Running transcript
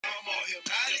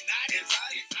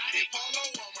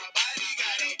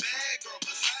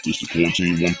It's the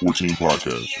Quarantine 114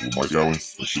 podcast with Mike Allen and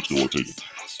Sixto Ortega.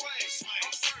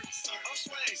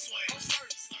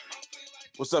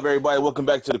 What's up, everybody? Welcome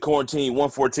back to the Quarantine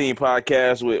 114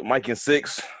 podcast with Mike and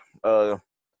Six. Like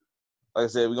I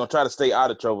said, we're gonna try to stay out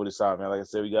of trouble this time, man. Like I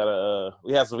said, we've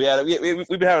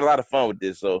been having a lot of fun with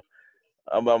this, so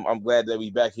I'm glad that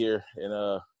we back here and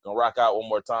gonna rock out one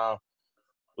more time.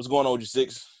 What's going on with you,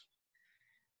 Six?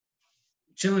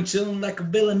 Chilling like a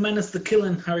villain, minus the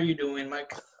killing. How are you doing,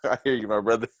 Mike? I hear you, my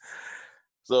brother.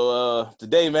 So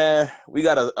today, man, we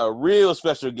got a real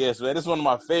special guest, man. This is one of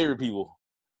my favorite people.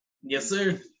 Yes,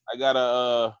 sir.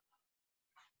 I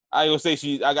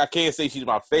can't say she's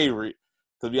my favorite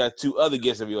because we got two other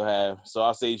guests that we'll have. So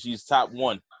I'll say she's top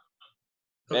one.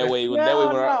 Okay. That way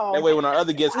when our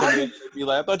other guests come in, be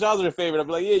like, I thought y'all was your favorite. I'll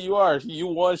be like, yeah, you are. You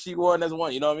won, she won, that's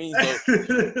one. You know what I mean?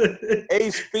 So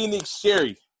Ace Phoenix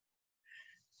Sherry.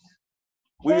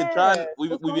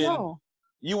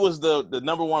 You was the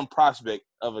number one prospect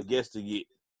of a guest to get.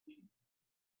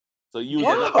 So you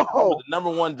was the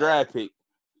number one draft pick.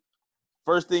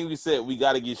 First thing we said, we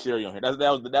got to get Sherry on here.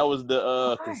 That was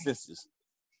the consensus.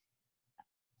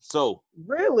 So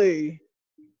really,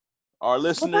 our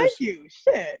listeners, well, thank you.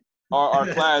 Shit, are our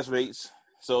classmates,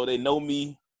 so they know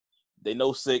me, they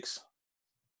know Six.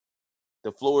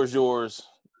 The floor is yours.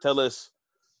 Tell us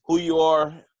who you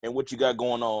are and what you got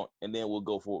going on, and then we'll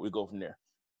go for it. We go from there.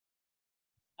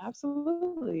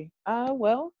 Absolutely.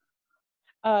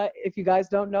 If you guys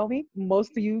don't know me,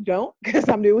 most of you don't because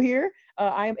I'm new here.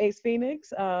 I am Ace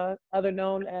Phoenix, also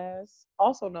known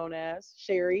as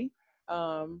Sherry.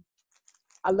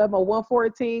 I love my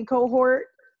 114 cohort.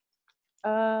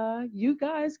 You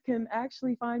guys can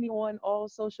actually find me on all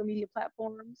social media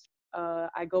platforms.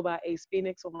 I go by Ace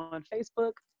Phoenix on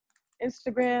Facebook,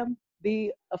 Instagram,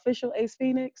 the official Ace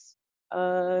Phoenix,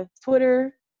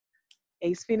 Twitter,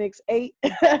 Ace Phoenix 8.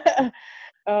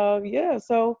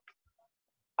 So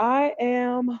I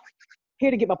am here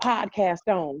to get my podcast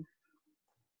on.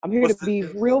 I'm here to be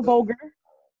real vulgar,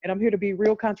 and I'm here to be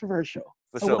real controversial.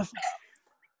 For sure.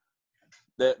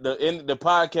 The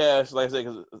podcast, like I said,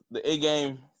 because the end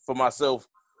game for myself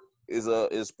is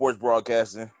sports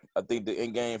broadcasting. I think the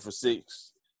end game for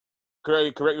Six,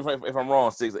 correct me if I'm wrong,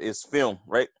 Six, is film,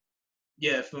 right?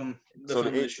 Yeah, film.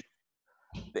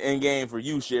 The end game for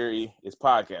you, Sherry, is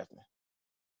podcasting.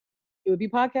 It would be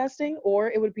podcasting, or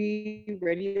it would be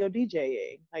radio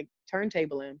DJing, like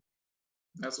turntabling.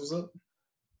 That's what's up.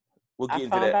 We'll get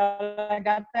into that. Out I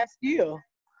got that skill.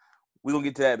 We're gonna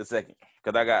get to that in a second,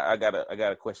 because I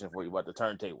got a question for you about the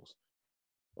turntables.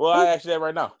 Well, I ask you that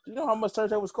right now. Do you know how much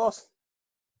turntables cost?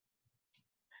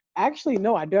 Actually,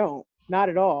 no, I don't. Not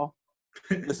at all.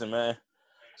 Listen, man.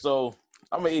 So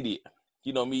I'm an idiot.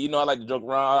 You know me. You know I like to joke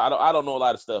around. I don't know a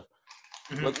lot of stuff.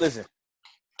 Mm-hmm. But listen,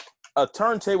 a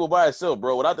turntable by itself,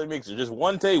 bro, without the mixer, just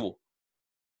one table,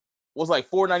 was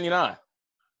like $4.99.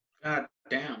 God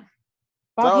damn.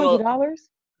 $500?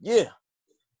 Yeah.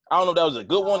 I don't know if that was a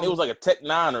good one. It was like a Tech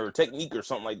 9 or a Technique or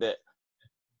something like that.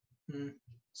 Mm-hmm.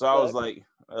 So I was like,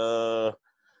 so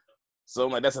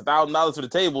I'm like, that's $1,000 for the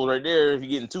table right there if you're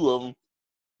getting two of them.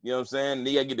 You know what I'm saying?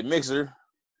 Then you got to get the mixer.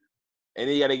 And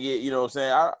then you got to get, you know what I'm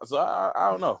saying? I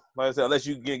don't know. Like I said, unless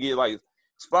you can get, like,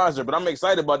 sponsored. But I'm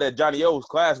excited about that Johnny O's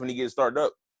class when he gets started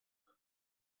up.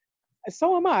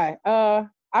 So am I.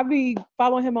 I be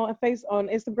following him on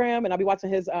Instagram, and I be watching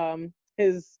his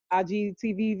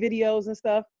IGTV videos and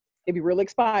stuff. It'd be real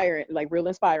inspiring,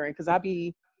 because I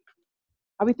be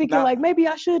thinking now, like maybe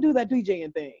I should do that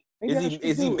DJing thing.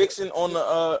 Is he mixing on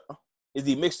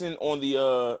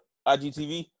the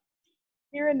IGTV?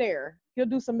 Here and there. He'll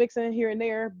do some mixing here and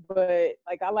there, but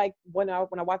like I like when I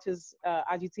watch his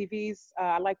IGTVs,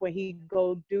 I like when he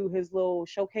go do his little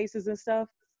showcases and stuff.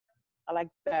 I like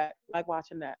that. I like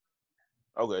watching that.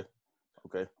 Okay.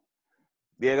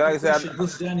 Yeah, like I said,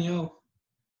 who's Danny O?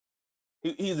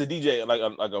 He's a DJ,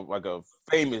 like a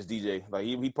famous DJ. Like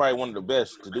he probably one of the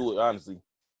best to do it, honestly,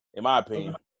 in my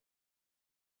opinion.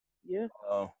 Yeah.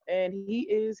 And he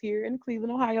is here in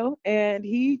Cleveland, Ohio, and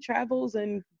he travels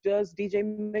and does DJ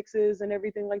mixes and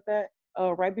everything like that.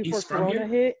 Right before Corona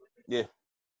hit. Yeah.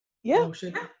 Yeah. Oh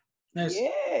shit. Nice.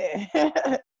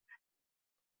 Yeah.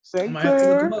 St.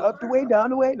 Clair, up the way,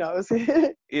 down the way. No.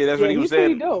 Yeah, that's what he was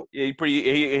saying. Pretty dope. Yeah,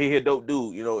 he a dope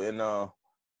dude, you know, and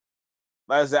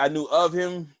like I said, I knew of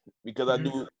him because I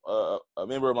knew a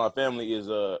member of my family is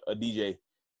a DJ,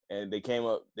 and they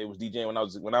was DJing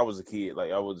when I was a kid.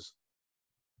 Like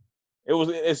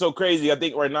it's so crazy. I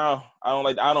think right now I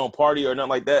don't party or nothing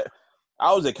like that.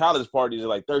 I was at college parties at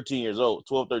like 13 years old,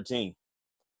 12, 13.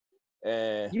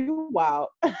 And you wow.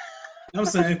 I'm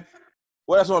saying.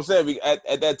 Well, that's what I'm saying.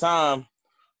 At that time,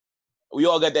 we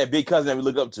all got that big cousin that we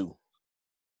look up to.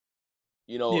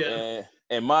 You know,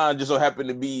 and mine just so happened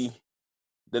to be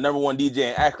the number one DJ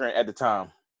in Akron at the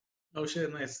time. Oh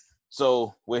shit, nice.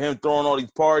 So with him throwing all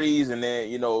these parties, and then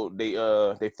you know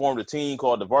they formed a team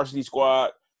called the Varsity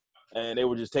Squad, and they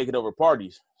were just taking over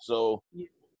parties. So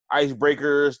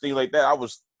icebreakers, things like that. I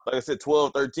was, like I said,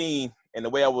 12, 13, and the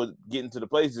way I would get into the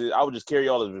places, I would just carry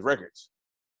all of his records.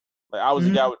 Like I was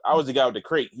the guy with the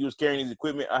crate. He was carrying his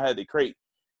equipment. I had the crate,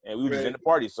 and we were just in the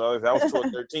party. So I was 12,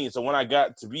 13. So when I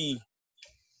got to be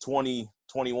 20,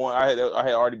 21, I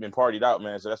had already been partied out,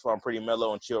 man. So that's why I'm pretty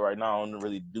mellow and chill right now. I don't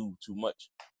really do too much.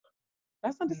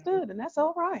 That's understood, and that's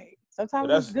all right.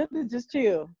 Sometimes it's good to just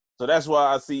chill. So that's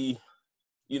why I see,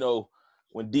 you know,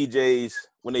 when DJs,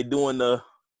 when they doing the,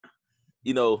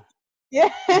 you know,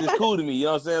 it's cool to me. You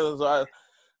know what I'm saying? So like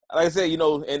I said, you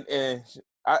know, and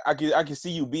I can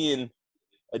see you being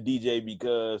a DJ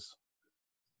because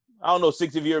I don't know,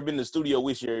 Six, if you ever been in the studio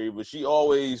with Sherry, but she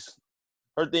always,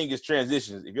 her thing is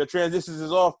transitions. If your transitions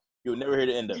is off, you'll never hear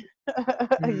the end of it.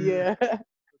 Yeah.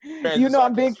 You know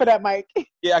I'm big for that, Mike.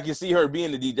 Yeah, I can see her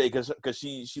being the DJ because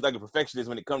she's like a perfectionist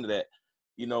when it comes to that.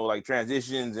 You know, like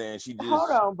transitions, and she just... Hold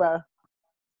on, bro.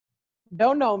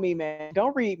 Don't know me, man.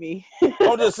 Don't read me.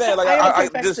 I'm just saying, like I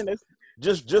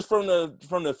just from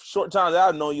the short time that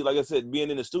I've known you, like I said,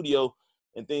 being in the studio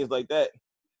and things like that,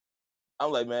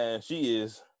 I'm like, man, she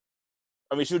is...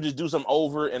 I mean, she'll just do something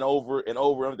over and over and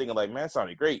over. I'm thinking like, man, that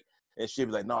sounded great. And she'll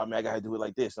be like, no, man, I got to do it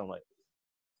like this. I'm like,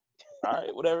 all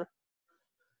right, whatever.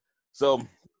 So,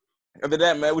 other than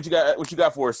that, man, what you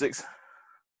got for us, Six?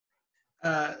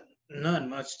 None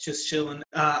much, just chilling.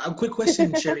 A quick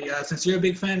question, Sherry. Since you're a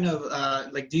big fan of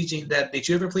like DJing, did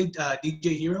you ever play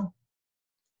DJ Hero?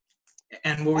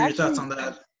 And what were your thoughts on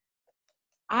that?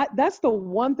 That's the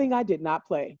one thing I did not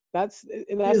play. That's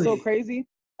really? So crazy.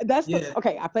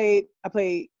 Okay. I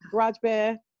played Garage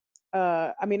Band.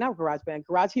 I mean, not Garage Band,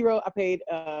 Garage Hero. I played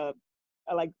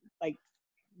like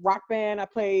Rock Band. I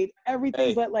played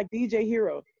everything but like DJ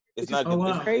Hero. It's not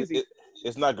it's crazy.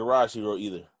 It's not Garage Hero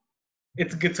either.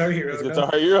 It's Guitar Hero. It's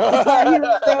Guitar Hero. Guitar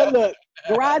Hero. Look,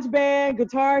 Garage Band,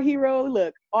 Guitar Hero.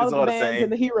 Look, all of the bands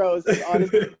and the heroes is all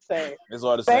the same. It's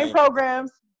all the same. Same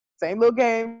programs, same little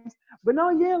games. But no,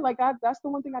 yeah, like that's the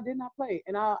one thing I did not play,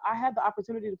 and I had the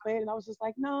opportunity to play it, and I was just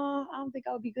like, no, I don't think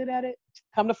I would be good at it.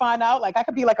 Come to find out, like I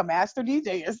could be like a master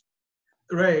DJ.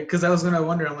 Right, because I was gonna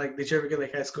wonder, I'm like, did you ever get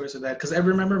like high scores with that? Because I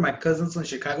remember my cousins in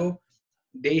Chicago,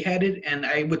 they had it, and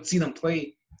I would see them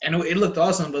play, and it looked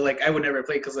awesome, but like I would never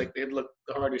play because like it looked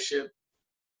the hardest shit.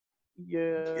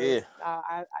 Yeah.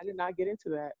 I did not get into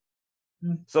that.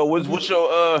 So what's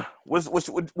your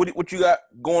what you got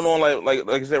going on like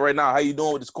I said right now? How you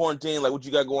doing with this quarantine? Like what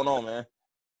you got going on, man?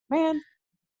 Man,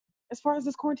 as far as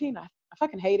this quarantine, I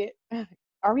fucking hate it.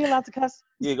 Are we allowed to cuss?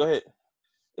 Yeah, go ahead.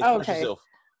 Okay. Yourself.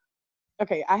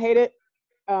 Okay, I hate it.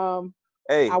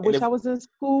 Hey, I wish I was in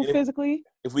school physically.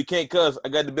 If we can't cuss, I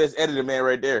got the best editor man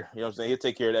right there. You know what I'm saying? He'll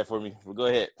take care of that for me. Well, go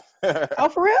ahead. Oh,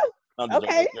 for real?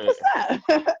 Okay. What's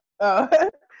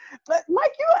that? But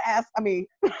Mike, you asked. I mean,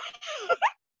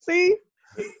 see?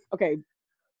 Okay.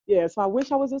 Yeah, so I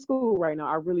wish I was in school right now.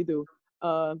 I really do.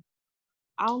 I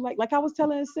don't like I was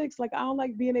telling Six, like I don't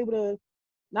like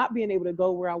not being able to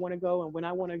go where I want to go, and when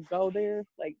I want to go there,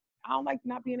 like I don't like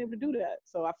not being able to do that.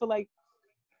 So I feel like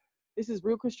this is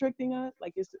real constricting us.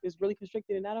 Like it's really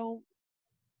constricted, and I don't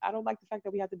like the fact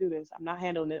that we have to do this. I'm not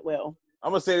handling it well.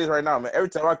 I'm gonna say this right now, man. Every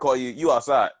time I call you, you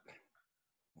outside.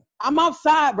 I'm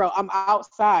outside, bro. I'm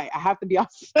outside. I have to be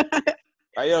outside. You know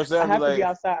what I'm saying? I have to be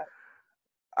outside.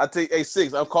 I take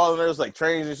A6. I'm calling her. It's like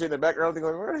trains and shit in the background. I'm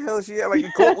thinking, where the hell is she at? Like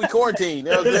we quarantined.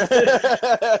 You know what I'm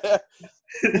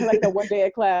saying? Like the one day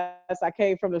at class, I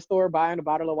came from the store buying a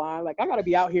bottle of wine. Like I gotta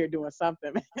be out here doing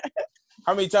something.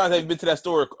 How many times have you been to that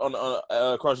store on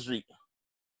across the street?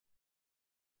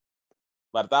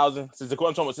 About 1,000 since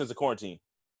the quarantine.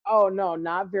 Oh no,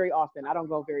 not very often. I don't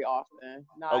go very often.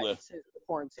 Not since the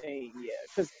quarantine. Yeah,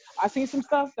 because I seen some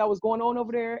stuff that was going on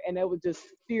over there, and it would just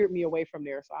steered me away from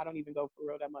there. So I don't even go for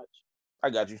real that much.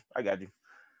 I got you.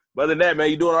 But other than that,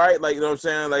 man, you doing all right? Like you know what I'm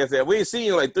saying? Like I said, we ain't seen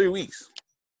you in like 3 weeks.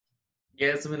 Yeah,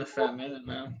 it's been a fat minute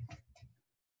now. Where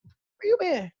you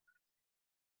been?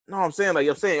 No, I'm saying,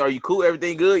 are you cool?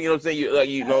 Everything good? You know what I'm saying?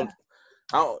 You know,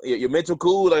 your mental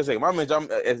cool. Like I say, my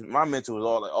mental is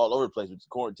all over the place with the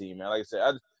quarantine, man. Like I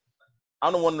said,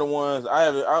 I'm one of the ones.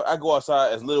 I go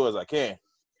outside as little as I can.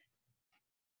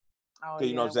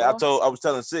 You know what I'm saying? I was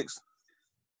telling Six,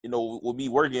 you know, we'll be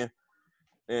working, and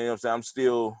you know what I'm saying, I'm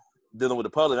still dealing with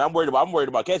the public. I'm worried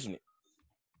about catching it.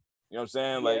 You know what I'm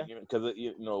saying? Like, because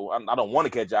you know, I don't want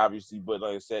to catch it, obviously, but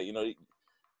like I said, you know,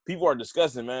 people are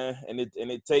disgusting, man, and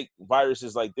it take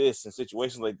viruses like this and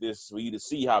situations like this for you to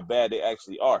see how bad they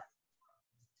actually are.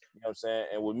 You know what I'm saying?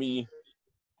 And with me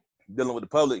dealing with the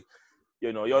public,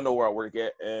 you know, y'all know where I work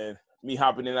at, and me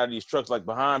hopping in and out of these trucks like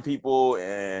behind people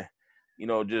and, you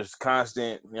know, just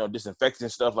constant, you know, disinfecting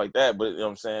stuff like that. But you know what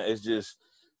I'm saying? It's just,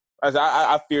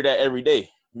 I fear that every day.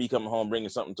 Me coming home, bringing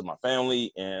something to my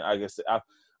family, and I guess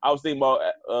I was thinking about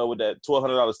with that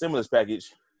 $1,200 stimulus package,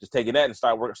 just taking that and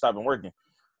stopping working.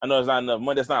 I know it's not enough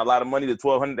money. That's not a lot of money. The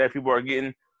 $1,200 that people are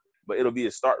getting, but it'll be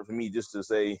a start for me just to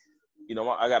say, you know,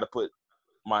 I got to put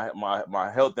my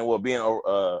health and well-being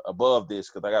above this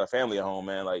because I got a family at home,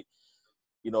 man. Like,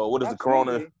 you know, what is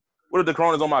Absolutely. the corona? What if the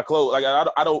corona's on my clothes? Like,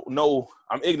 I don't know.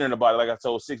 I'm ignorant about it. Like I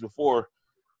told Six before,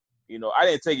 you know, I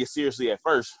didn't take it seriously at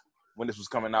first when this was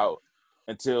coming out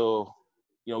until,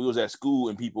 you know, we was at school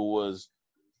and people was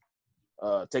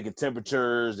taking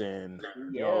temperatures and,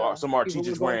 you know, some of our People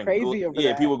teachers were going wearing, crazy over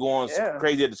that. people going Yeah.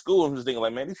 crazy at the school. I'm just thinking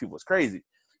like, man, these people is crazy.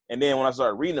 And then when I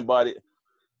started reading about it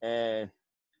and,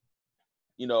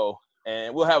 you know,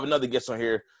 and we'll have another guest on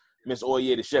here, Miss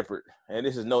Oye the Shepherd. And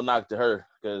this is no knock to her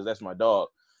because that's my dog.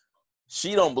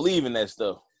 She don't believe in that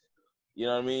stuff. You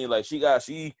know what I mean? Like she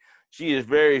is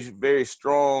very, very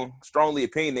strongly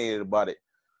opinionated about it.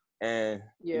 And,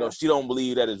 you know, she don't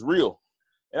believe that it's real.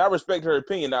 And I respect her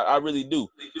opinion. I really do.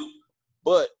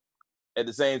 But at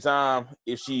the same time,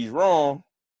 if she's wrong,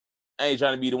 I ain't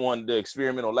trying to be the one to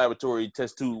experiment or laboratory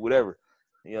test tube, whatever.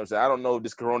 You know what I'm saying? I don't know if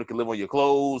this corona can live on your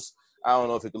clothes. I don't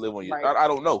know if it can live on your – I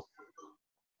don't know.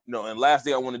 You know, and last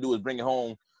thing I want to do is bring it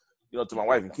home, you know, to my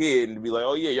wife and kid and be like,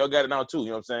 oh, yeah, y'all got it now too. You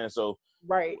know what I'm saying? So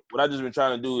what I just been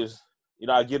trying to do is, you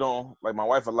know, I get on, like, my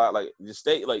wife a lot, like, just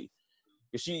stay – like,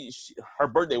 she her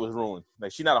birthday was ruined.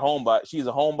 Like, she's not a homebody. She's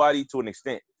a homebody to an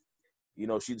extent. You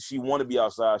know, she want to be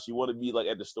outside. She want to be, like,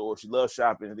 at the store. She loves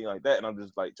shopping and things like that. And I'm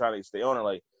just, like, trying to stay on her.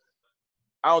 Like,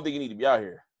 I don't think you need to be out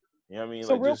here. You know what I mean?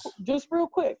 So like, just real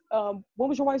quick, when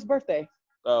was your wife's birthday?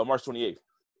 March 28th.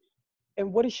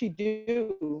 And what did she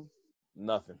do?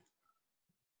 Nothing.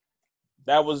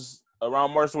 That was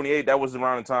around March 28th. That was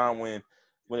around the time when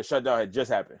the shutdown had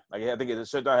just happened. Like, I think the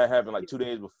shutdown had happened, like, 2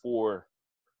 days before.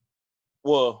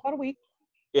 Well, about a week.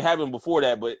 It happened before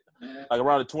that, but like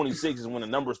around the 26th is when the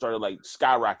numbers started like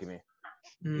skyrocketing.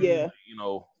 Yeah. You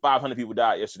know, 500 people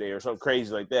died yesterday or something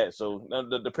crazy like that. So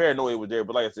the paranoia was there.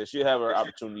 But like I said, she'll have her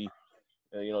opportunity,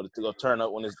 you know, to go turn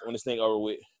up when this thing over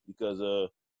with because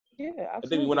absolutely. I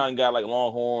think we went out and got like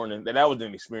Longhorn and that was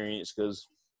an experience because,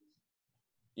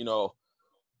 you know,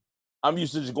 I'm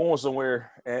used to just going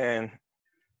somewhere and,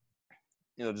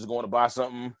 you know, just going to buy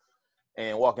something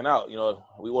and walking out. You know,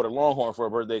 we ordered Longhorn for her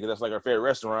birthday because that's like our favorite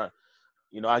restaurant.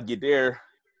 You know, I get there,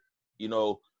 you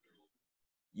know,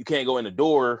 you can't go in the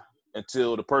door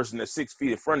until the person that's 6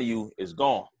 feet in front of you is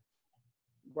gone.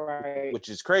 Right. Which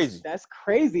is crazy. That's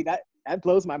crazy. That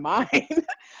blows my mind.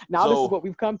 Now this is what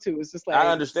we've come to. It's just like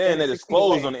I understand that it's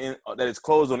closed on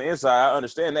the inside. I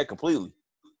understand that completely.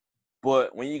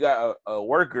 But when you got a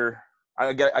worker,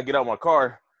 I get out of my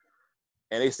car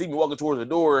and they see me walking towards the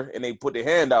door and they put their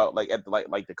hand out like at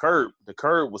the curb. The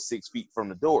curb was 6 feet from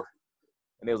the door.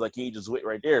 And they was like, can you just wait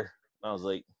right there? And I was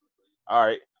like, all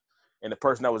right. And the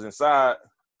person that was inside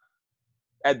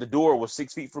at the door was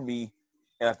 6 feet from me.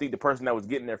 And I think the person that was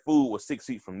getting their food was 6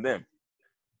 feet from them.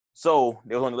 So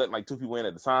they was only letting like 2 people in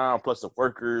at the time, plus the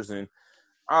workers. And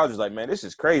I was just like, man, this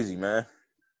is crazy, man.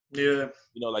 Yeah.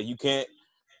 You know, like you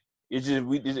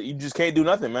just can't do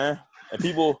nothing, man. And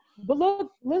people. But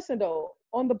listen though,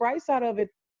 on the bright side of it,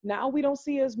 now we don't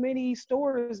see as many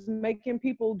stores making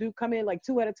people come in like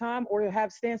 2 at a time or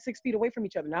stand 6 feet away from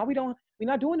each other. Now we're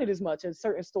not doing it as much in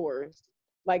certain stores.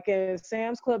 Like in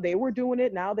Sam's Club, they were doing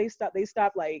it. Now they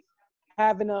stopped like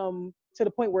having to the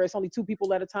point where it's only 2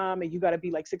 people at a time and you got to be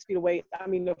like 6 feet away. I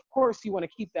mean, of course you want to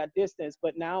keep that distance,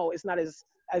 but now it's not as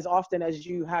often as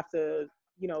you have to,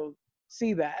 you know,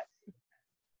 see that.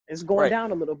 It's going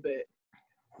down a little bit.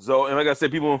 So, and like I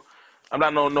said, people, I'm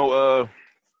not no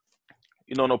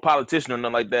politician or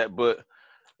nothing like that, but,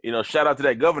 you know, shout out to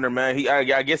that governor, man.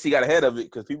 I guess he got ahead of it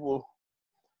because people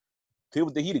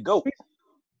think he the GOAT. What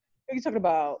are you talking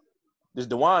about? This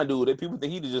DeWine dude, people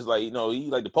think he just like, you know, he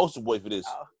like the poster boy for this.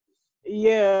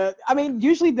 Yeah. I mean,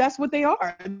 usually that's what they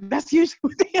are. That's usually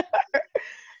what they are.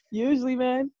 Usually,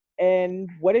 man. And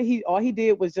all he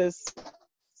did was just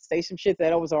say some shit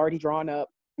that was already drawn up.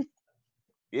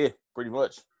 Yeah, pretty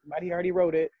much. He already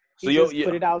wrote it. He just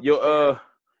put it out.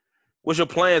 What's your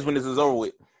plans when this is over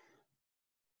with?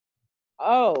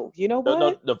 Oh, you know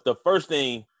what? The first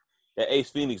thing that Ace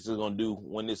Phoenix is gonna do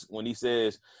when he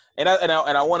says, and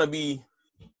I want to be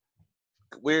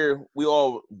we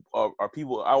all are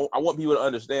people. I want people to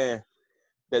understand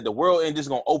that the world ain't just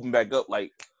gonna open back up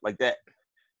like that.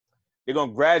 They're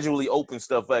gonna gradually open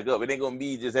stuff back up. It ain't gonna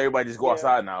be just everybody just go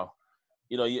outside now.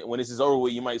 You know, when this is over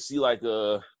with, you might see like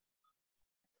a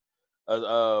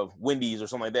Wendy's or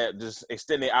something like that. Just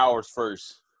extend their hours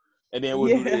first, and then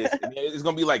we'll do this. And it's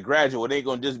gonna be like gradual. It ain't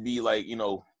gonna just be like, you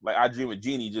know, like I Dream of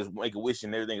Genie, just make a wish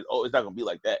and everything. Oh, it's not gonna be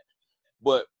like that.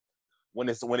 But when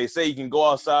they say you can go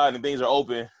outside and things are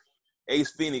open,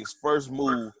 Ace Phoenix first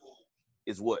move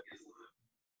is what?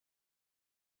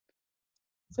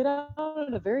 Sit down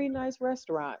at a very nice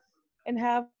restaurant and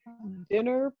have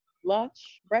dinner,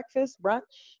 lunch, breakfast, brunch,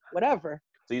 whatever.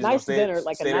 So you nice dinner,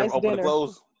 like a nice open dinner. The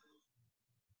close?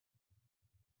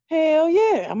 Hell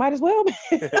yeah, I might as well.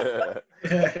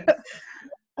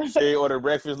 Sure, you order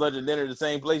breakfast, lunch, and dinner at the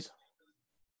same place?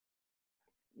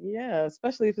 Yeah,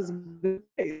 especially if it's a good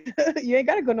place. You ain't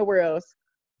gotta go nowhere else.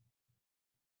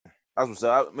 That's what's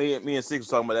up. Me and Six was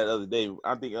talking about that the other day.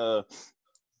 I think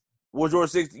what's your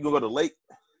Six? You gonna go to the lake?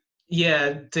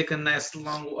 Yeah, take a nice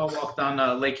long walk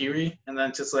down Lake Erie, and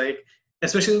then just like,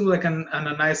 especially like on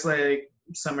a nice like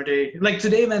summer day. Like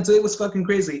today, man, today was fucking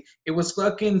crazy. It was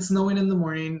fucking snowing in the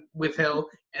morning with hell,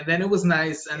 and then it was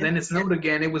nice, and then it snowed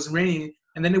again. It was raining,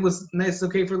 and then it was nice,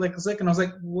 okay, for like a second. I was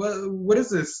like, what is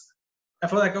this? I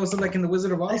felt like I was like in the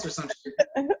Wizard of Oz or some shit.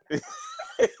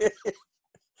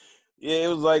 Yeah, it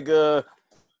was like I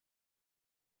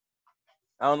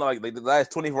don't know, like the last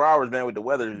 24 hours, man, with the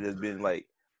weather has been like,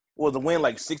 was the wind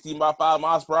like 65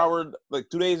 miles per hour like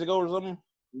 2 days ago or something?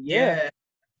 Yeah.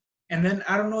 And then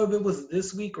I don't know if it was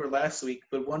this week or last week,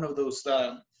 but one of those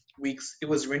weeks it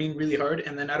was raining really hard,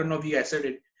 and then I don't know if you guys heard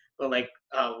it, but like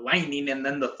lightning, and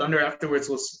then the thunder afterwards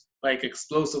was like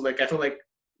explosive. Like I felt like,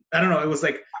 I don't know, it was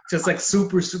like just like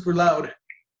super super loud.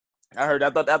 I heard. I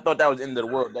thought that was the end of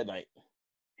the world that night.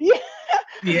 Yeah.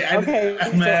 Yeah. Okay.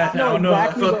 Man, I know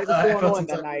exactly what was going on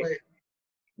that night.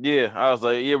 Yeah, I was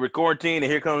like, yeah, we're quarantined,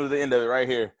 and here comes the end of it right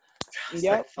here.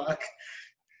 Yep. Like, fuck.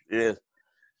 Yeah,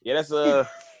 that's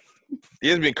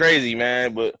it's been crazy,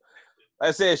 man. But like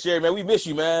I said, Sherry, man, we miss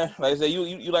you, man. Like I said,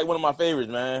 you like one of my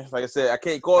favorites, man. Like I said, I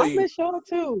can't call you. I miss y'all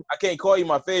too. I can't call you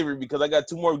my favorite because I got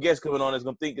 2 more guests coming on that's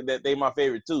gonna think that they my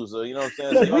favorite too. So you know what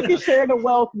I'm saying? So we can share the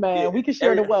wealth, man. Yeah, we can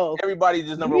share the wealth. Everybody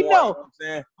just number We one. know. You know what I'm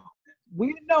saying?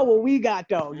 We know what we got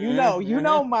though. You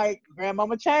know, Mike,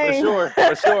 Grandmama Chain. For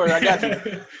sure, I got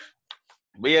you.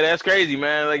 But yeah, that's crazy,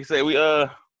 man. Like I said, we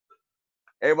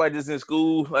everybody just in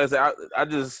school. Like I said, I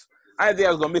didn't think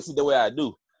I was gonna miss it the way I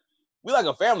do. We like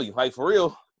a family, like for real.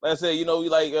 Like I said, you know, we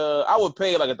like I would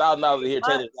pay like $1,000 to hear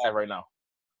Taylor's laugh right now.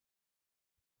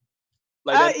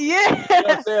 Like yeah. You know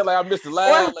what I'm saying? Like I missed the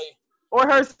laugh, or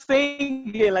her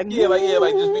singing, like like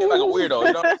just being like a weirdo. You know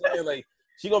what I'm saying? Like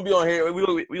she gonna be on here.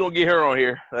 We gonna get her on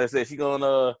here. Like I said, she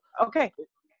gonna Okay.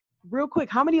 Real quick,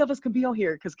 how many of us can be on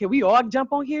here? Because can we all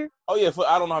jump on here? Oh yeah,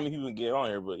 I don't know how many people can get on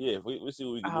here, but yeah, we see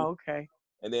what we can do. Oh, okay.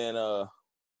 And then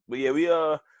but yeah,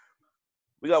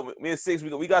 we got me and Six.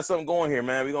 We got something going here,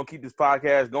 man. We gonna keep this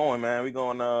podcast going, man. We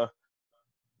gonna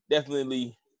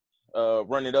definitely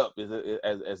run it up,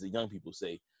 as the young people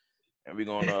say, and we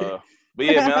gonna. But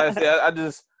yeah, man. Like I said,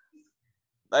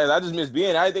 I just miss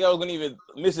being. I didn't think I was gonna even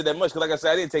miss it that much because, like I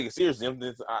said, I didn't take it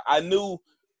seriously. I knew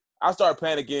I started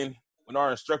panicking when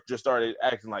our instructor started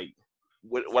acting like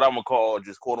what I'm gonna call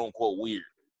just quote unquote weird.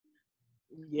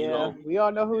 Yeah, you know? We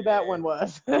all know who that one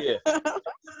was. Yeah.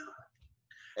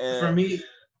 And for me,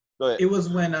 it was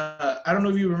when I don't know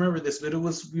if you remember this, but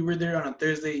we were there on a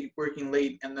Thursday working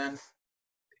late, and then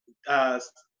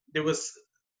there was,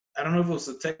 I don't know if it was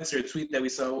a text or a tweet that we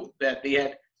saw that they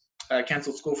had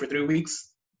canceled school for 3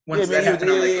 weeks. Once that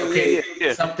happened, I'm like,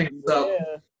 okay, something's up.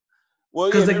 Yeah. Well,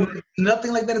 because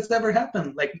nothing like that has ever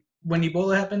happened. Like when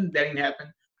Ebola happened, that didn't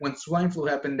happen. When swine flu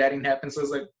happened, that didn't happen. So it's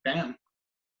like, damn.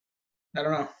 I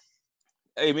don't know.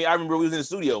 Hey, man, I remember we was in the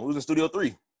studio. We was in Studio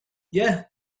 3. Yeah.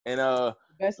 And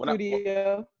best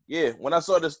studio. When I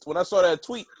saw that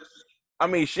tweet, I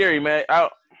mean, Sherry, man,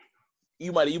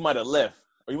 you might have left,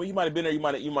 or you might have been there.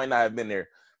 You might not have been there.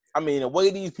 I mean, the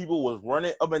way these people was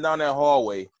running up and down that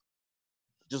hallway,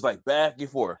 just like back and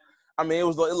forth. I mean, it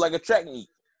was like a track meet.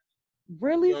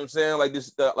 Really? You know what I'm saying? Like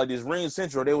this Ring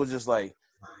Central, they was just like.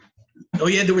 Oh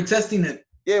yeah, they were testing it.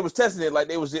 Yeah, it was testing it. Like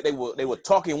they would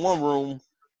talk in one room,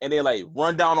 and they like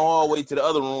run down the hallway to the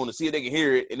other room to see if they can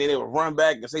hear it, and then they would run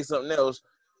back and say something else,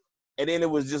 and then it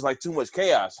was just like too much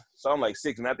chaos. So I'm like,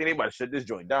 Six, man, I think they about to shut this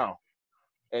joint down.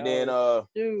 And then I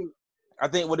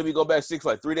think what did we go back, Six,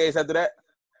 like 3 days after that?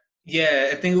 Yeah,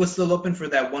 I think it was still open for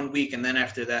that 1 week, and then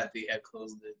after that they had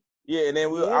closed it. Yeah, and then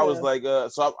I was like,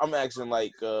 so I'm asking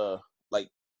like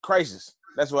crisis.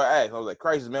 That's what I asked. I was like,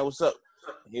 "Crisis, man, what's up?"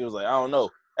 He was like, "I don't know."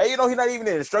 Hey, you know he's not even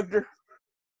an instructor.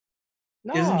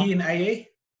 No. Isn't he an IA?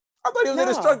 I thought he was an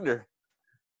instructor.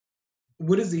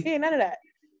 What is he? He ain't none of that.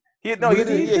 He's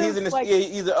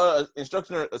an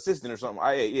instructor assistant or something.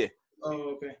 IA, yeah.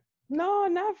 Oh, okay. No,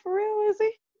 not for real, is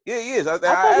he? Yeah, he is. I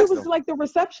thought he was him. like the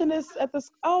receptionist at the.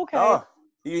 Oh, okay. Oh,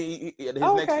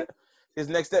 his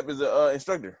next step is an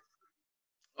instructor.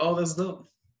 Oh, that's dope.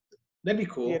 That'd be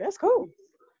cool. Yeah, that's cool.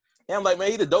 And I'm like, man,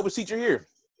 he the dopest teacher here.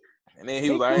 And then he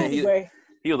was like,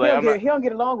 he don't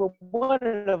get along with one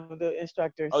of the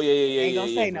instructors. Oh yeah. Ain't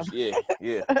gonna say nothing.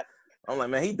 Yeah. I'm like,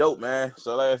 man, he dope, man.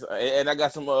 So and I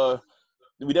got some.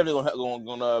 We definitely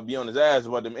gonna be on his ass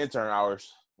about them intern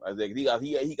hours. I think he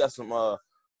got some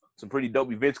pretty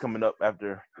dope events coming up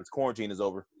after his quarantine is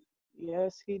over.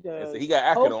 Yes, he does. So he got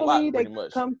acting a lot, pretty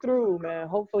much. Come through, man.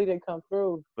 Hopefully they come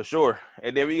through. For sure.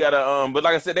 And then we got but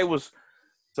like I said,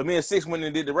 so me and Six went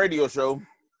and did the radio show,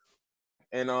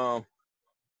 and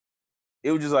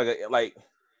it was just like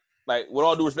with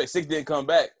all due respect, Six didn't come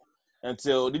back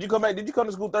until. Did you come back? Did you come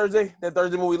to school Thursday? That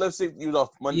Thursday when we left, Six, you was off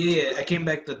Monday. Yeah, I came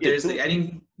back Thursday. I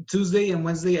didn't Tuesday and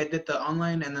Wednesday I did the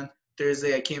online, and then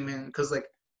Thursday I came in because like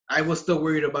I was still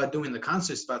worried about doing the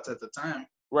concert spots at the time.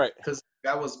 Right. Because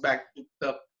I was backed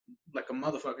up like a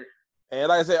motherfucker. And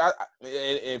like I said,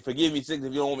 and forgive me, Six,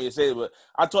 if you don't want me to say it, but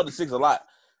I talked to Six a lot.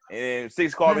 And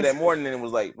Six called me that morning and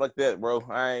was like, "Fuck that, bro."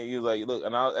 He was like, "Look,"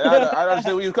 and I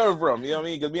understand where he was coming from. You know what I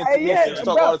mean? Because me and Six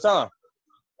talk all the time.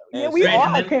 Yeah,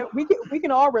 we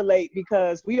can all relate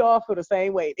because we all feel the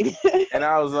same way. And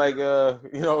I was like,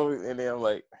 and then I'm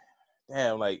like,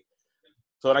 damn, like.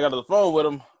 So when I got to the phone with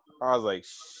him, I was like,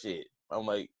 shit. I'm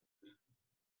like,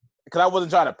 because I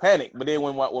wasn't trying to panic. But then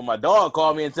when my dog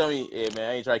called me and tell me, hey,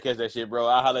 man, I ain't trying to catch that shit, bro.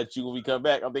 I'll holler at you when we come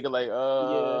back. I'm thinking like,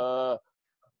 so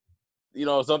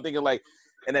I'm thinking like,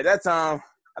 and at that time,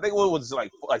 I think it was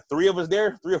like 3 of us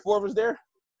there, 3 or 4 of us there.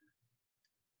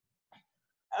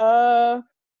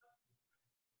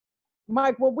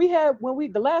 Mike,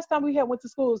 the last time we went to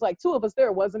school, it was like 2 of us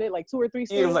there, wasn't it? Like 2 or 3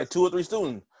 students? Yeah, it was like 2 or 3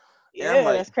 students. Yeah,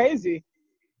 like, that's crazy.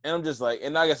 And I'm just like,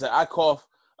 and like I said, I cough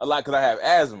a lot because I have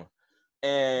asthma.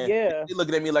 And they're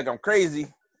looking at me like I'm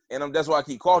crazy. And that's why I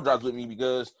keep cough drops with me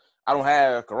because I don't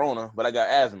have corona, but I got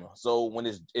asthma. So when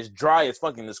it's dry as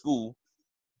fuck in the school,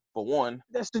 for one.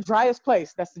 That's the driest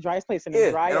place. That's the driest place in the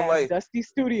dry, dusty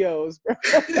studios, bro.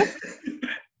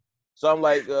 So I'm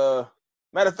like,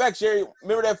 matter of fact, Sherry,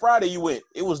 remember that Friday you went?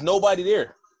 It was nobody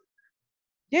there.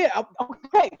 Yeah,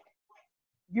 okay.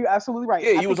 You're absolutely right.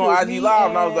 Yeah, you was on IG Live,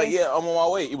 and I was like, yeah, I'm on my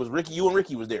way. It was Ricky. You and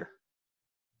Ricky was there.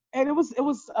 And it was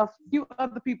a few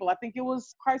other people. I think it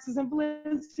was Crisis and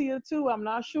Valencia too. I'm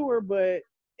not sure, but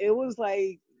it was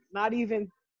like not even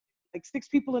like 6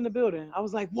 people in the building. I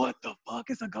was like, what the fuck?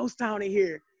 It's a ghost town in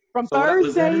here. From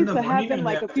Thursday to having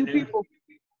like a few people.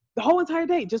 The whole entire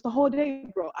day, just the whole day,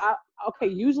 bro.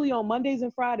 Usually on Mondays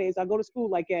and Fridays, I go to school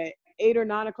like at 8 or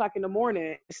 9 o'clock in the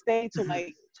morning, stay till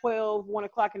like 12, 1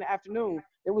 o'clock in the afternoon.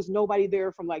 There was nobody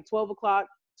there from like 12 o'clock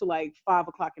to like 5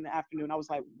 o'clock in the afternoon. I was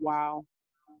like, wow.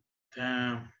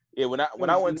 Damn. Yeah, when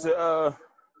I went to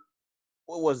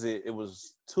what was it? It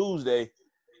was Tuesday.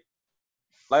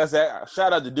 Like I said,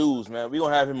 shout out to Dudes, man. We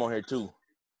gonna have him on here too.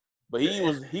 But he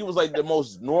was like the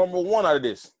most normal one out of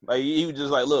this. Like he was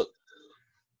just like, look.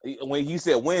 When he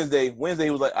said Wednesday, he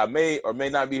was like, I may or may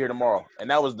not be here tomorrow. And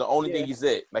that was the only thing he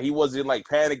said. Like, he wasn't, like,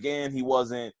 panicking. He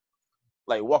wasn't,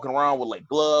 like, walking around with, like,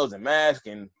 gloves and masks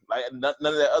and, like, none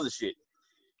of that other shit.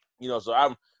 You know, so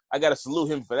I got to salute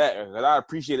him for that. Because I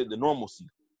appreciated the normalcy.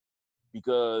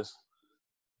 Because,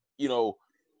 you know,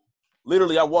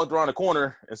 literally I walked around the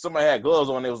corner and somebody had gloves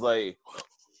on. It was like,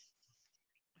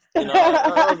 you know,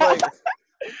 I was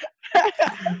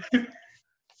like,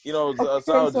 you know,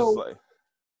 so I was just like.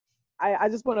 I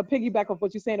just want to piggyback off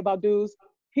what you're saying about Dudes.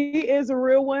 He is a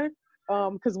real one.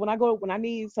 Because when I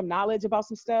need some knowledge about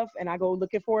some stuff and I go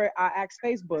looking for it, I ask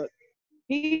Facebook.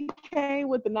 He came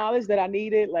with the knowledge that I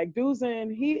needed. Like Dudes,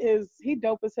 and he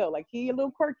dope as hell. Like he a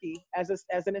little quirky as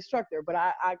an instructor, but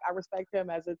I respect him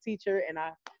as a teacher, and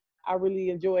I really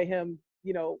enjoy him,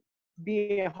 you know,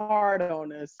 being hard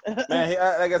on us. Man,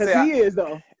 like I said, he is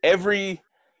though.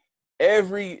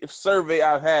 Every survey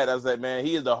I've had, I was like, man,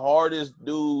 he is the hardest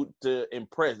dude to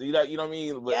impress. You know what I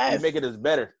mean? But he's making us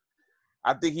better.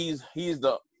 I think he's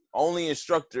the only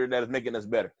instructor that is making us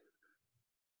better.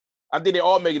 I think they're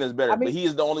all making us better, but he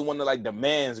is the only one that like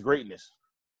demands greatness.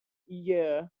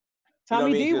 Yeah.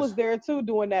 Tommy D was there too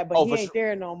doing that, but he ain't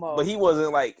there no more. But he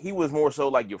wasn't like, he was more so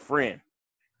like your friend.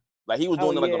 Like he was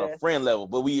doing it like on a friend level,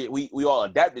 but we all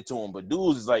adapted to him. But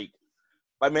Dudes is like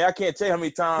man, I can't tell you how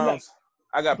many times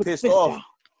I got pissed off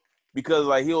because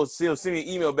like he'll send me an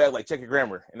email back like check your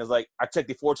grammar, and it's like I checked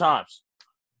it 4 times.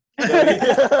 You know what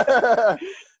I mean?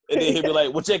 And then he'll be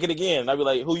like, "We'll check it again." And I'll be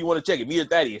like, "Who you want to check it? Me or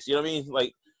Thaddeus?" You know what I mean?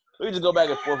 Like we just go back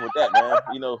and forth with that, man.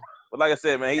 You know. But like I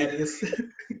said, man,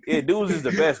 dudes is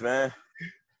the best, man.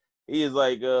 He is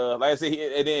like I said,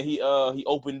 and then he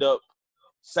opened up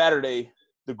Saturday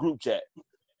the group chat,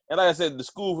 and like I said, the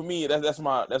school for me that's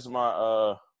my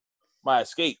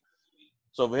escape.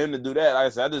 So for him to do that, like I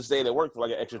said, I just stayed at work for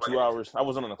like an extra 2 hours. I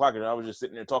wasn't on the clock, and I was just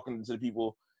sitting there talking to the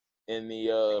people in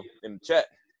the chat,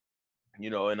 you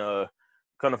know, and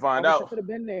come to find out, could have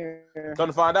been there. Come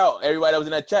to find out, everybody that was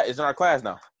in that chat is in our class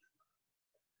now.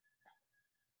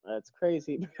 That's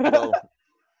crazy. So,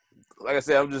 like I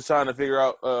said, I'm just trying to figure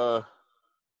out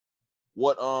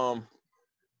what hold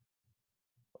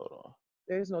on.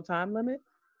 There's no time limit.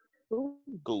 Ooh.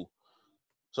 Cool.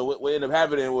 So what ended up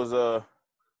happening was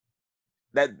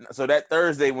that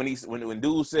Thursday when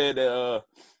dude said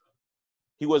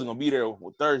he wasn't gonna be there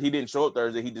Thursday, he didn't show up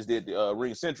Thursday. He just did the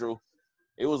Ring Central.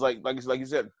 It was like you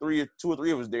said, 2 or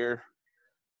 3 of us there,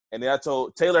 and then I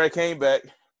told Taylor I came back,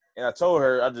 and I told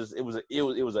her it was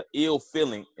an ill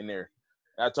feeling in there.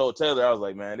 And I told Taylor, I was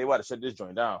like, man, they about to shut this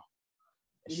joint down.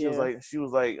 And she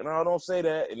was like, no, don't say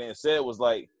that. And then said was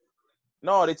like,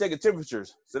 no, they taking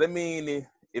temperatures, so that mean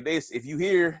if you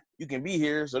here, you can be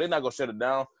here, so they're not gonna shut it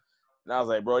down. And I was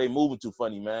like, bro, they moving too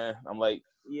funny, man. I'm like,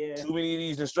 too many of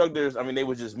these instructors. I mean, they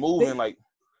was just moving like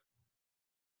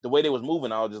the way they was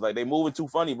moving. I was just like, they moving too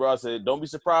funny, bro. I said, don't be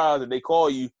surprised if they call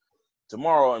you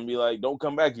tomorrow and be like, don't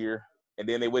come back here. And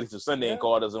then they waited till Sunday and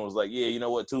called us and was like, yeah, you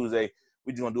know what, Tuesday,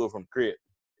 we just gonna do it from the crib.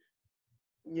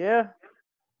 Yeah.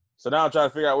 So now I'm trying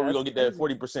to figure out where we're gonna get that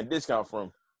 40% discount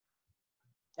from.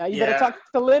 Now you better talk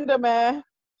to Linda, man.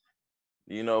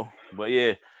 You know, but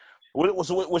yeah. What's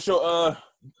your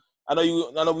I know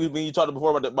you talked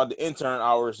before about the intern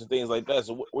hours and things like that.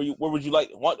 So where would you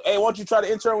like? Why don't you try to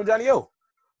intern with Johnny O?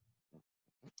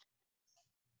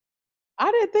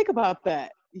 I didn't think about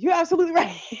that. You're absolutely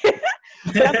right.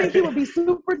 But I think he would be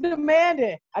super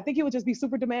demanding. I think he would just be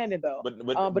super demanding though.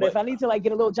 But if I need to like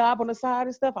get a little job on the side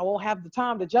and stuff, I won't have the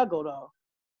time to juggle though.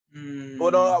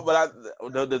 Well, no, but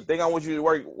the thing I want you to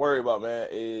worry about, man,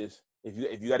 is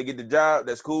if you got to get the job,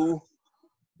 that's cool.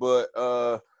 But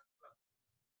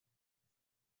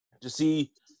just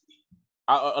see,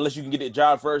 unless you can get the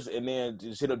job first, and then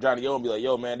just hit up Johnny O and be like,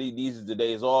 "Yo, man, these are the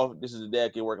days off. This is the day I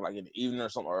can work like in the evening or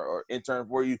something, or intern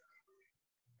for you."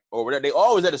 Or whatever. They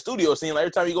always at the studio. Seeing like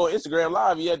every time you go on Instagram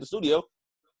Live, he at the studio.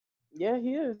 Yeah,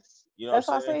 he is. You know that's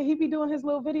why I say he be doing his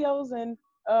little videos, and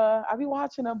I be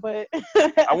watching them. But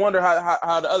I wonder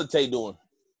how the other Tay doing,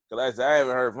 because I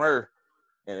haven't heard from her.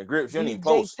 And the grip, she don't even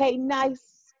post. Tay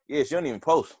nice. Yeah, she don't even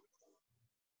post.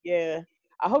 Yeah,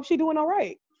 I hope she doing all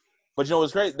right. But you know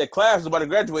what's crazy? That class is about to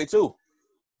graduate too.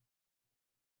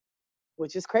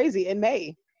 Which is crazy in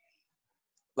May.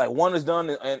 Like one is done,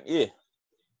 and yeah.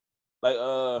 Like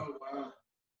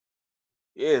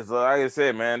yeah. So like I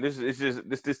said, man, this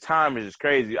time is just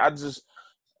crazy. I just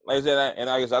like I said, and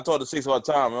I guess I told the 6 all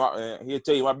the time, and he'll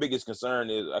tell you my biggest concern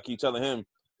is I keep telling him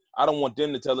I don't want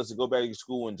them to tell us to go back to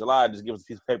school in July and just give us a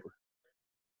piece of paper.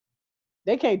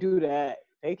 They can't do that.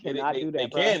 They cannot do that. They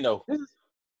can though.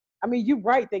 I mean, you're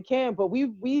right. They can, but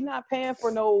we not paying for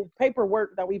no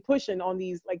paperwork that we pushing on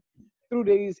these like through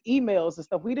these emails and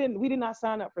stuff. We did not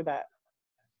sign up for that.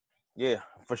 Yeah,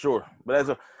 for sure. But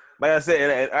like I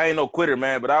said, I ain't no quitter,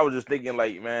 man. But I was just thinking,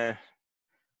 like, man,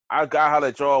 I holler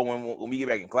at y'all when we get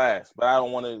back in class. But I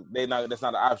don't want to. That's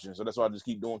not an option. So that's why I just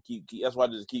keep doing. That's why I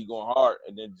just keep going hard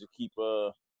and then just keep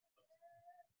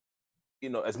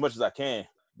as much as I can,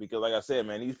 because like I said,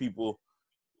 man, these people.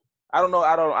 I don't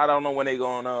know when they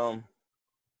gonna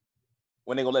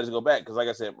let us go back, because like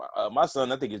I said, my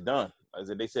son, I think is done. Like I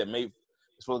said, they said it's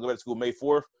supposed to go back to school May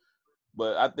 4th,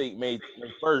 but I think May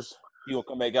 1st he gonna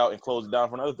come back out and close it down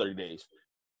for another 30 days.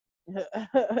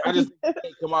 I just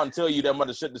can't come out and tell you that I'm about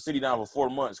to shut the city down for 4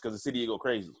 months because the city will go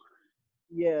crazy.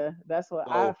 Yeah, that's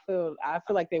what I feel. I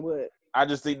feel like they would. I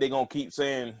just think they're gonna keep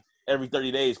saying every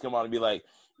 30 days come out and be like,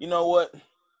 you know what?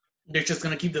 They're just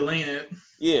going to keep delaying it.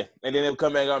 Yeah, and then they'll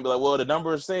come back out and be like, well, the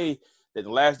numbers say that the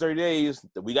last 30 days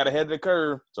that we got ahead of the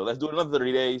curve, so let's do it another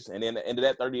 30 days. And then at the end of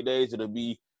that 30 days, it'll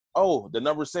be, oh, the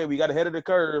numbers say we got ahead of the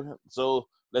curve, so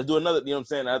let's do another, you know what I'm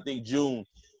saying? I think June,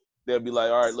 they'll be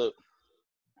like, all right, look.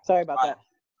 Sorry about that.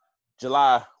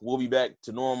 July, we'll be back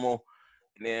to normal,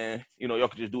 and then, y'all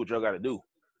can just do what y'all got to do.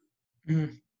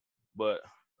 Mm-hmm. But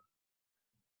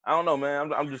I don't know,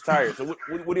 man. I'm just tired. So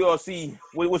what do y'all see?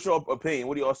 What's your opinion?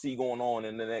 What do y'all see going on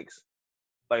in the next,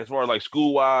 like as far as like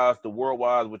school wise, the world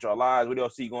wise, with y'all lives? What do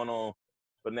y'all see going on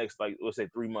for the next, like, let's say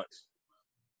 3 months?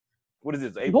 What is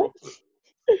this? April?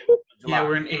 Yeah,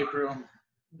 we're in April.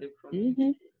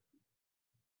 Mm-hmm.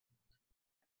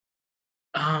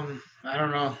 I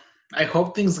don't know. I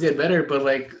hope things get better, but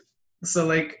like, so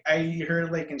like I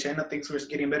heard like in China things were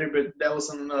getting better, but that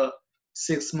was in a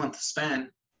 6-month span,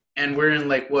 and we're in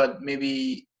like what,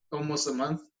 maybe almost a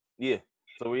month. Yeah.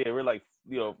 So yeah, we're like,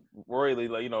 you know, royally,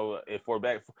 like, you know, if we're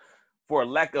back for a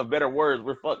lack of better words,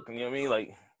 we're fucked. You know what I mean?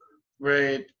 Like,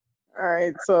 Right. All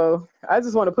right, so I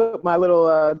just want to put my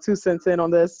little 2 cents in on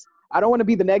this. I don't want to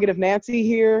be the negative Nancy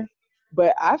here,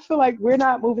 but I feel like we're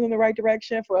not moving in the right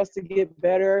direction for us to get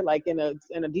better, like in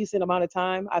a decent amount of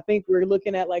time. I think we're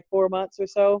looking at like 4 months or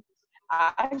so.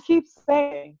 I keep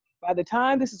saying by the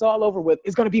time this is all over with,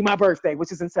 it's going to be my birthday,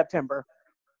 which is in September.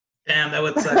 Damn, that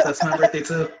would suck. That's my birthday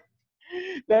too.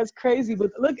 That's crazy.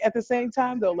 But look, at the same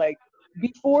time though, like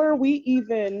before we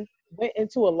even went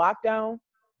into a lockdown,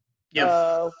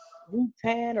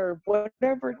 Wuhan or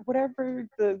whatever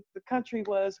the country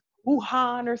was,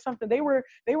 Wuhan or something, they were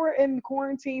in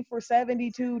quarantine for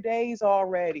 72 days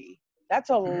already. That's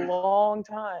a long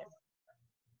time.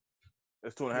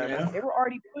 That's 2.5 months. They were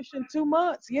already pushing 2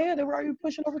 months. Yeah, they were already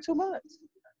pushing over 2 months.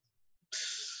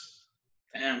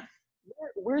 Damn.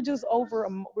 We're just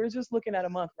we're just looking at a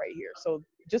month right here. So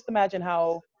just imagine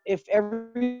how if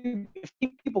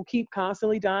people keep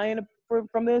constantly dying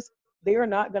from this, they are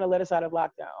not going to let us out of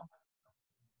lockdown.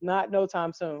 Not no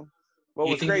time soon. What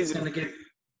was crazy?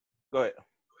 Go ahead.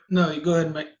 No, you go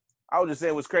ahead, Mike. I was just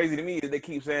saying what's crazy to me is they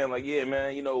keep saying like, yeah,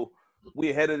 man, you know,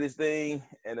 we ahead of this thing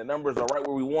and the numbers are right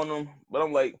where we want them. But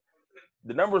I'm like,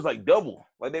 the numbers like double.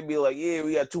 Like they'd be like, yeah,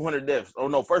 we got 200 deaths. Oh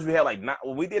no, first we had like 9.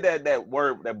 When we did that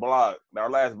blog, our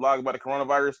last blog about the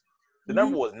coronavirus, the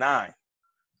number was 9.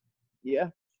 Yeah.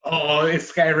 Oh, it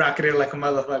skyrocketed like a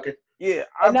motherfucker. Yeah,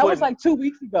 and that was like 2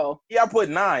 weeks ago. Yeah, I put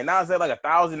 9. Now it's at like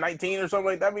 1,019 or something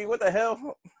like that. I mean, what the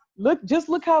hell?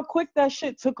 Look how quick that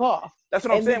shit took off. That's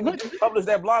what I'm saying. We just published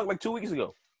that blog like 2 weeks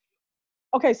ago.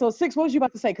 Okay, so 6, what was you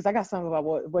about to say? Because I got something about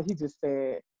what he just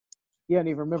said. You don't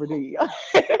even remember, do you?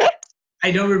 I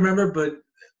don't remember, but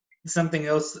something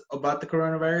else about the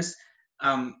coronavirus.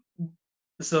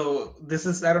 So this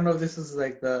is, I don't know if this is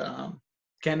like the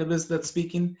cannabis that's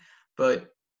speaking, but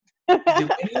do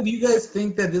any of you guys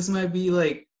think that this might be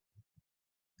like,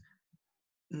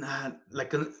 not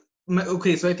like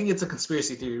okay, so I think it's a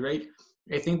conspiracy theory, right?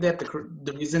 I think that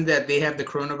the reason that they have the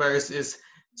coronavirus is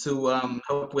to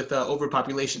help with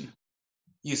overpopulation.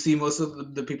 You see, most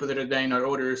of the people that are dying are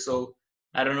older, so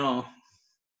I don't know.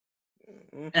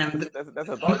 And that's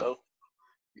a thought, though.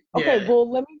 Okay, well,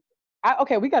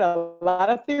 we got a lot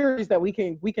of theories that we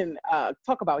can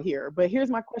talk about here, but here's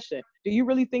my question: do you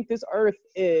really think this Earth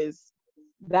is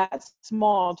that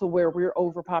small to where we're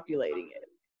overpopulating it?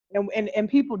 And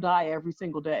people die every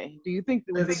single day. Do you think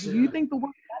the world is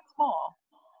that small?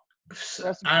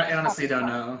 I honestly don't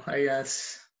know. I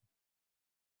guess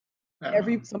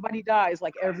somebody dies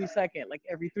like every second, like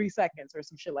every 3 seconds or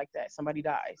some shit like that. Somebody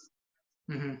dies.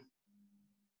 Mm-hmm.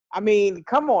 I mean,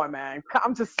 come on, man.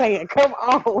 I'm just saying, come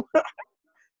on.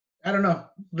 I don't know,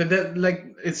 but that,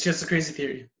 like, it's just a crazy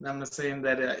theory. I'm not saying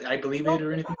that I believe it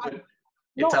or anything, but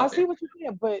it's out I see what you're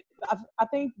saying, but I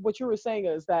think what you were saying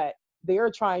is that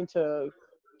they're trying to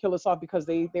kill us off because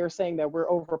they're saying that we're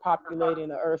overpopulating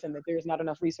the Earth and that there's not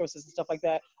enough resources and stuff like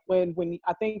that. When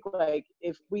I think, like,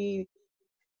 if we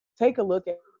take a look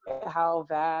at how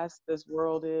vast this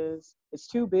world is, it's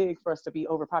too big for us to be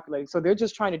overpopulated. So they're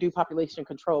just trying to do population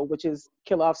control, which is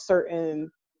kill off certain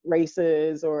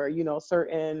races or, you know,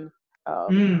 certain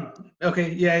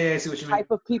okay, yeah, I see what you mean.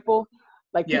 Type of people,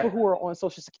 like people who are on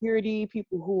Social Security,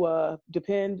 people who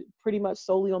depend pretty much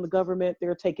solely on the government.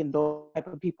 They're taking those type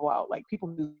of people out, like people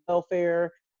who do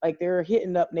welfare, like they're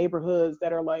hitting up neighborhoods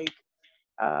that are like,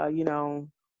 you know,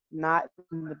 not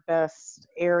in the best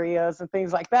areas and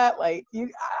things like that. Like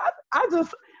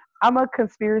I'm a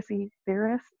conspiracy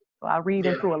theorist, so I read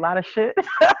into a lot of shit.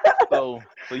 So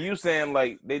you saying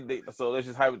like they so let's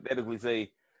just hypothetically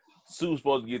say Sue's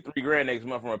supposed to get $3,000 next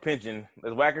month from her pension.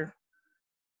 Let's whack her.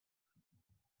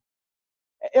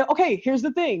 Okay, here's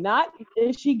the thing. Not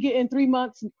is she getting 3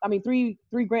 months? I mean, three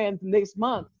grand next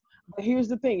month. But here's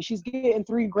the thing: she's getting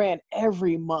 $3,000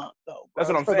 every month, though. Bro. That's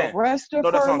what I'm for saying. The rest of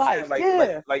her life.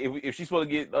 Like if she's supposed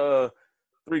to get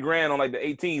 $3,000 on like the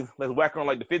 18th, let's whack her on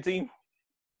like the 15th.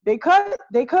 They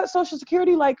cut Social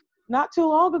Security like not too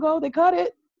long ago. They cut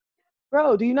it,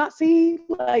 bro. Do you not see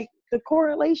like the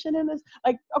correlation in this?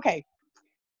 Like, okay,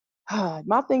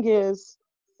 my thing is,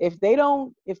 if they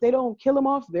don't kill them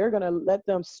off, they're gonna let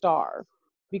them starve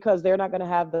because they're not gonna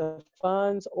have the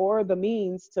funds or the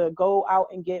means to go out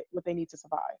and get what they need to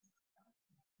survive.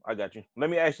 I got you. Let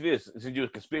me ask you this: since you're a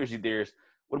conspiracy theorist,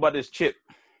 what about this chip?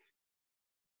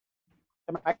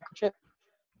 The microchip.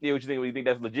 Yeah, what you think? You think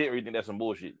that's legit, or you think that's some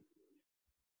bullshit?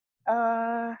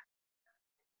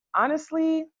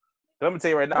 Honestly, let me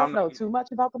tell you right now. I don't know too much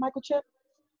about the microchip.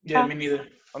 Yeah, me neither.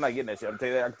 I'm not getting that shit. I can tell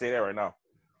you that right now.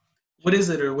 What is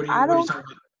it, or what are you talking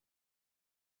about?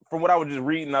 From what I was just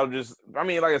reading, like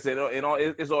I said,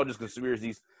 it's all just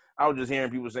conspiracies. I was just hearing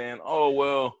people saying, "Oh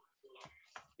well,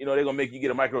 you know, they're gonna make you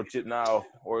get a microchip now,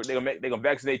 or they're gonna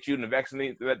vaccinate you, and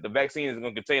the vaccine is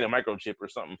gonna contain a microchip or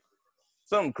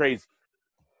something crazy."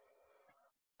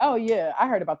 Oh yeah, I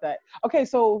heard about that. Okay,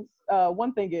 so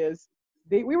one thing is,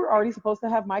 we were already supposed to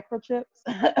have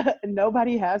microchips.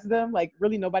 Nobody has them. Like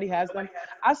really, nobody has them.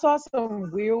 I saw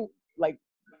some weird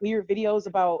videos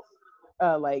about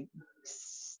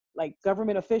like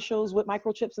government officials with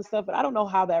microchips and stuff, but I don't know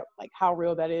how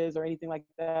real that is or anything like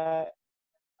that.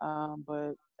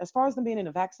 But as far as them being in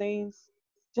the vaccines,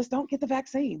 just don't get the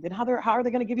vaccine. Then how are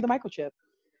they going to give you the microchip?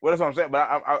 Well, that's what I'm saying. But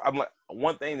I'm like,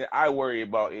 one thing that I worry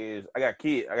about is I got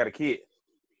a kid.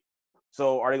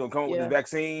 So are they gonna come up with this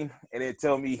vaccine and then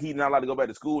tell me he's not allowed to go back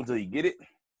to school until he get it?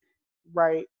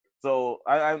 Right. So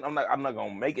I'm not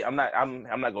gonna make it. I'm not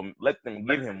gonna let them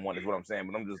give him one. Is what I'm saying.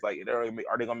 But I'm just like,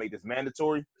 are they gonna make this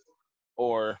mandatory,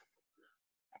 or?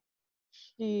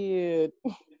 Shit.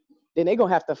 Then they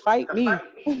gonna have to fight me.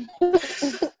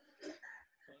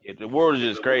 Yeah, the world is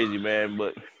just crazy, man.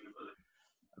 But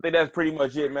I think that's pretty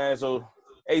much it, man. So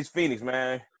Ace Phoenix,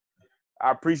 man,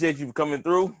 I appreciate you for coming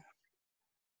through.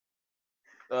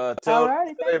 Tell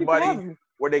everybody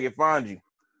where they can find you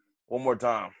one more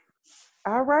time.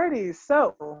 Alrighty,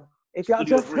 so if y'all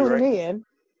just tuning in,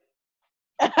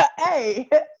 hey,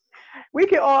 we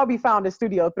can all be found in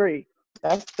Studio 3.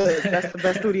 That's the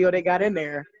best studio they got in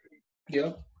there.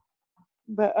 Yep.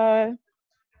 But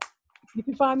you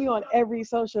can find me on every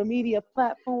social media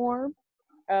platform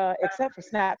except for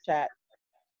Snapchat.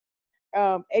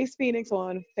 Ace Phoenix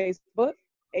on Facebook,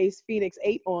 Ace Phoenix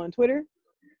 8 on Twitter.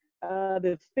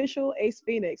 The official Ace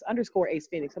Phoenix _Ace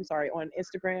Phoenix, I'm sorry, on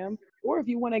Instagram. Or if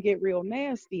you want to get real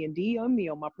nasty and DM me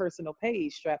on my personal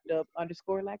page, strapped up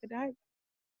 _Lackadike.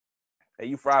 Hey,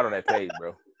 you fried on that page,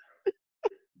 bro.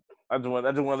 I just want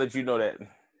to let you know that.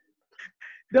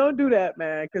 Don't do that,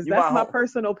 man, because that's my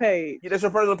personal page. Yeah, that's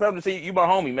your personal page. To say you my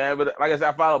homie, man. But like I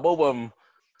said, I follow both of them.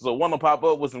 So one will pop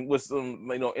up with some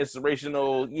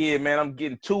inspirational. Yeah, man, I'm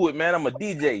getting to it, man. I'm a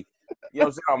DJ. You know what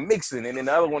I'm saying? I'm mixing, and then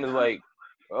the other one is like,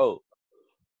 oh,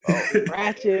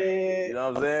 ratchet. You know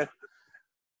what I'm saying?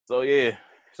 So yeah.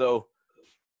 So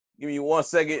give me 1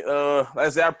 second. Like I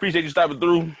said, I appreciate you stopping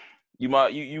through. You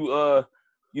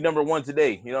number one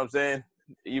today. You know what I'm saying?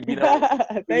 You be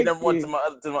number one to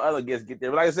my other guests get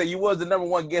there. But like I said, you was the number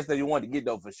one guest that you wanted to get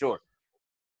though, for sure.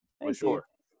 For sure.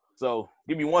 So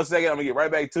give me 1 second. I'm gonna get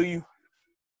right back to you.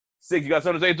 Six, you got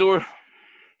something to say to her?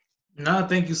 No,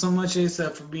 thank you so much, Ace,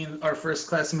 for being our first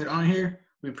classmate on here.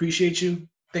 We appreciate you.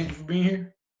 Thank you for being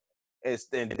here. And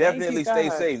definitely stay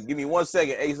safe. Give me 1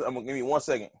 second, Ace. I'm gonna give me 1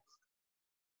 second.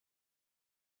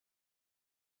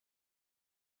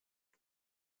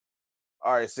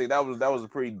 All right, see, that was a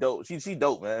pretty dope. She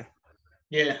dope, man.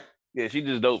 Yeah. Yeah, she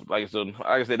just dope. Like I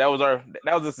said, that was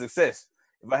a success.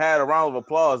 If I had a round of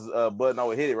applause button, I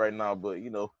would hit it right now. But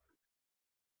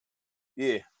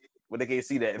yeah, but they can't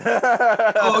see that.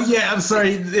 Oh yeah, I'm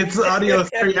sorry. It's audio.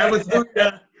 Sorry, I was doing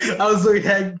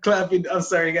hand clapping. I'm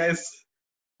sorry, guys.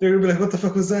 They're gonna be like, "What the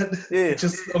fuck was that?" Yeah,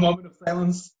 just a moment of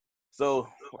silence. So,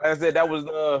 like I said, that was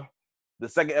the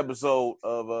second episode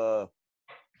of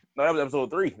no, that was episode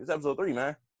 3. It's episode 3,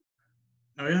 man.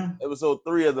 Oh yeah. Episode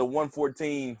 3 of the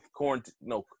 114 quarantine.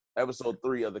 No, episode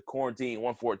 3 of the Quarantine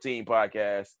 114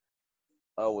 podcast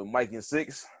with Mike and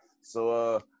Six.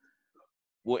 So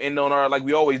we'll end on our, like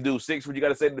we always do. Six, what you got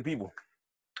to say to the people?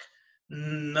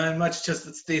 Not much,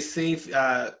 just stay safe.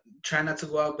 Try not to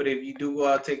go out, but if you do go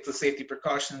out, take the safety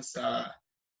precautions. All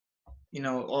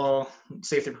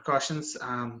safety precautions.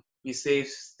 Be safe,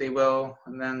 stay well,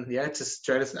 and then just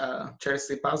try to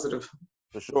stay positive.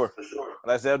 For sure.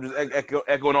 Like I said, I'm just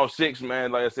echoing off Six,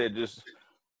 man. Like I said, just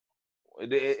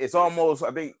it's almost. I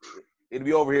think it'll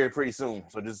be over here pretty soon.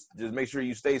 So just make sure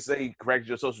you stay safe, practice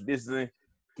your social distancing,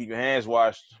 keep your hands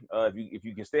washed. If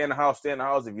you can stay in the house, stay in the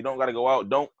house. If you don't got to go out,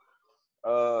 don't.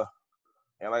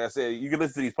 And like I said, you can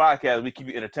listen to these podcasts. We keep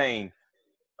you entertained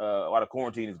while the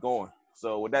quarantine is going.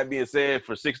 So with that being said,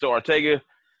 for Sixto Ortega,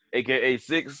 a.k.a.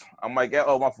 Six, I'm Mike.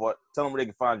 Oh, my fault. Tell them where they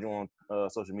can find you on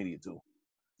social media, too.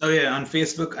 Oh, yeah. On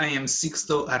Facebook, I am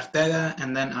Sixto Ortega.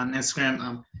 And then on Instagram,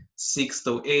 I'm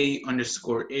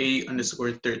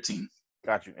Sixto_A_13.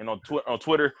 Got you. And on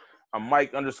Twitter, I'm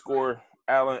Mike_.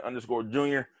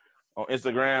 Allen_Jr. On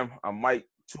Instagram. I'm Mike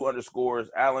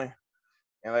 2_Allen.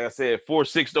 And like I said,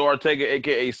 4-6 Ortega,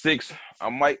 aka 6.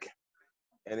 I'm Mike.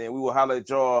 And then we will holler at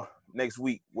y'all next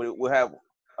week. We'll have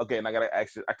and I gotta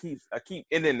actually I keep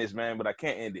ending this, man, but I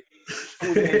can't end it.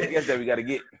 Who's the next guest that we gotta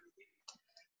get?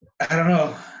 I don't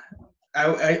know.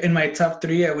 I in my top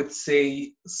 3, I would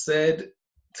say Ced,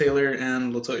 Taylor,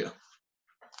 and Latoya.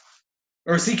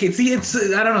 Or CK. See, it's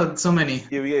I don't know, so many.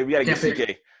 Yeah, we gotta get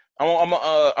CK. I'm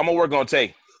gonna work on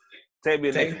Tay. Tay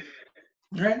be next.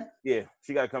 All right. Yeah,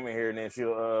 she gotta come in here and then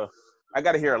she'll. I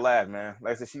gotta hear her laugh, man.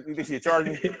 Like I said, you think she'll charge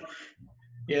me?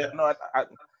 Yeah. No,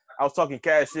 I was talking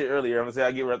cash shit earlier. I'm gonna say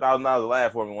I give her $1,000 to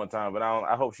laugh for me one time, but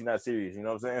I hope she's not serious. You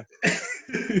know what I'm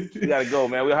saying? We gotta go,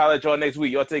 man. We'll holler at y'all next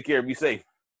week. Y'all take care. Be safe.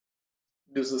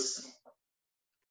 Deuces.